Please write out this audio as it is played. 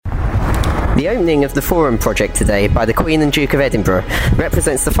The opening of the Forum project today by the Queen and Duke of Edinburgh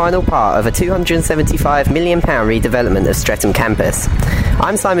represents the final part of a £275 million redevelopment of Streatham Campus.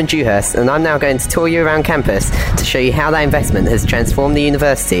 I'm Simon Dewhurst, and I'm now going to tour you around campus to show you how that investment has transformed the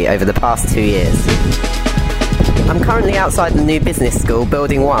university over the past 2 years. I'm currently outside the new business school,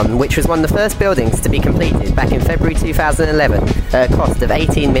 Building 1, which was one of the first buildings to be completed back in February 2011 at a cost of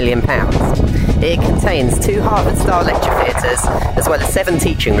 £18 million. It contains 2 Harvard-style lecture theatres, as well as 7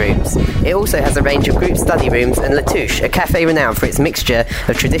 teaching rooms. It also has a range of group study rooms and La Touche, a cafe renowned for its mixture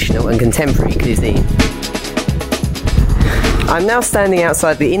of traditional and contemporary cuisine. I'm now standing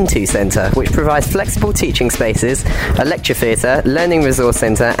outside the Into Centre, which provides flexible teaching spaces, a lecture theatre, learning resource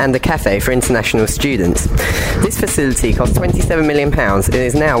centre and a cafe for international students. This facility cost £27 million and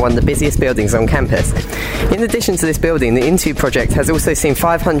is now one of the busiest buildings on campus. In addition to this building, the Into project has also seen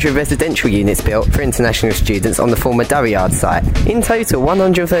 500 residential units built for international students on the former Durryard site. In total,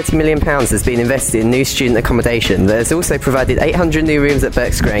 £130 million has been invested in new student accommodation that has also provided 800 new rooms at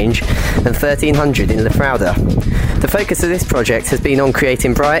Berks Grange and 1,300 in Lefrauda. The focus of this project has been on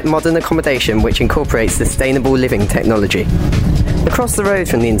creating bright, modern accommodation which incorporates sustainable living technology. Across the road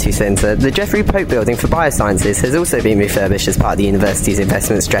from the Into Centre, the Geoffrey Pope Building for Biosciences has also been refurbished as part of the university's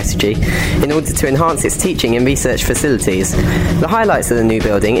investment strategy in order to enhance its teaching and research facilities. The highlights of the new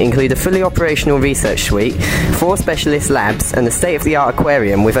building include a fully operational research suite, 4 specialist labs and a state-of-the-art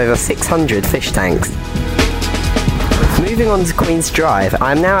aquarium with over 600 fish tanks. Moving on to Queen's Drive,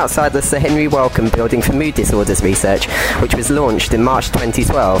 I am now outside the Sir Henry Wellcome Building for Mood Disorders Research, which was launched in March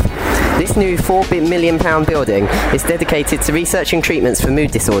 2012. This new £4 million building is dedicated to researching treatments for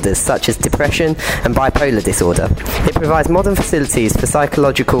mood disorders such as depression and bipolar disorder. It provides modern facilities for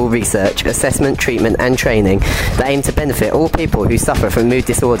psychological research, assessment, treatment and training that aim to benefit all people who suffer from mood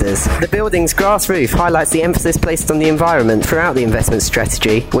disorders. The building's grass roof highlights the emphasis placed on the environment throughout the investment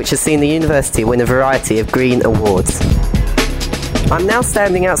strategy, which has seen the university win a variety of green awards. I'm now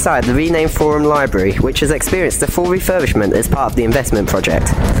standing outside the renamed Forum Library, which has experienced a full refurbishment as part of the investment project.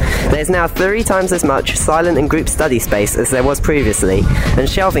 There's now 3 times as much silent and group study space as there was previously, and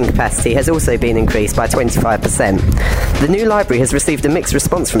shelving capacity has also been increased by 25%. The new library has received a mixed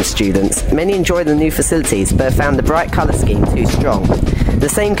response from students. Many enjoy the new facilities but have found the bright colour scheme too strong. The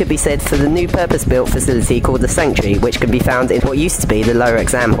same could be said for the new purpose-built facility called the Sanctuary, which can be found in what used to be the lower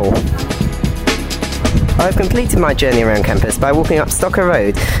exam hall. I've completed my journey around campus by walking up Stocker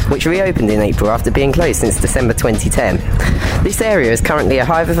Road, which reopened in April after being closed since December 2010. This area is currently a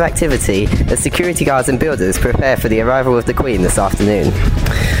hive of activity as security guards and builders prepare for the arrival of the Queen this afternoon.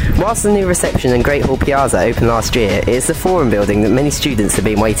 Whilst the new reception and Great Hall Piazza opened last year, it is the Forum building that many students have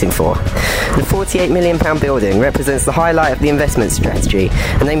been waiting for. The £48 million building represents the highlight of the investment strategy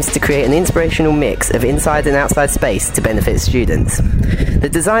and aims to create an inspirational mix of inside and outside space to benefit students. The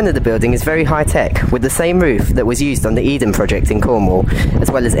design of the building is very high-tech, with the same roof that was used on the Eden project in Cornwall,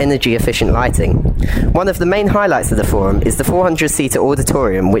 as well as energy-efficient lighting. One of the main highlights of the Forum is the 400-seater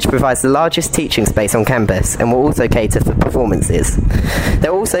auditorium, which provides the largest teaching space on campus and will also cater for performances.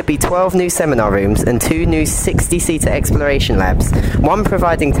 There will also be 12 new seminar rooms and 2 new 60-seater exploration labs, one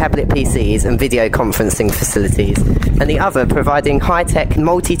providing tablet PCs and video conferencing facilities, and the other providing high-tech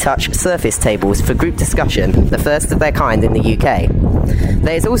multi-touch surface tables for group discussion, the first of their kind in the UK.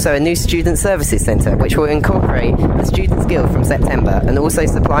 There is also a new Student Services Centre which will incorporate the Students' Guild from September and also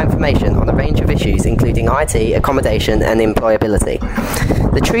supply information on a range of issues including IT, accommodation and employability.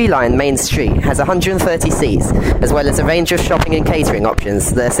 The Tree-lined main street has 130 seats as well as a range of shopping and catering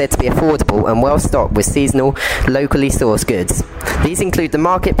options that are said to be affordable and well stocked with seasonal, locally sourced goods. These include the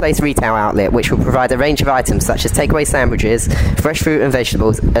Marketplace retail outlet, which will provide a range of items such as takeaway sandwiches, fresh fruit and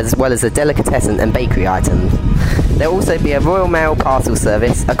vegetables, as well as a delicatessen and bakery items. There will also be a Royal Mail parcel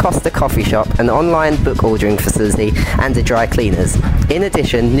service, a Costa coffee shop, an online book ordering facility and a dry cleaners. In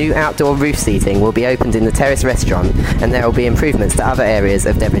addition, new outdoor roof seating will be opened in the terrace restaurant and there will be improvements to other areas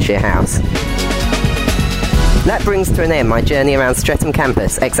of Devonshire House. That brings to an end my journey around Streatham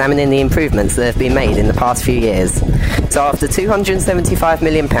Campus, examining the improvements that have been made in the past few years. So after £275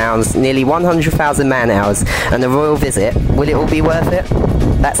 million, nearly 100,000 man-hours and a royal visit, will it all be worth it?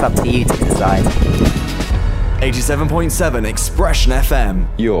 That's up to you to decide. 87.7 Xpression FM,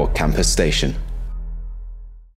 your campus station.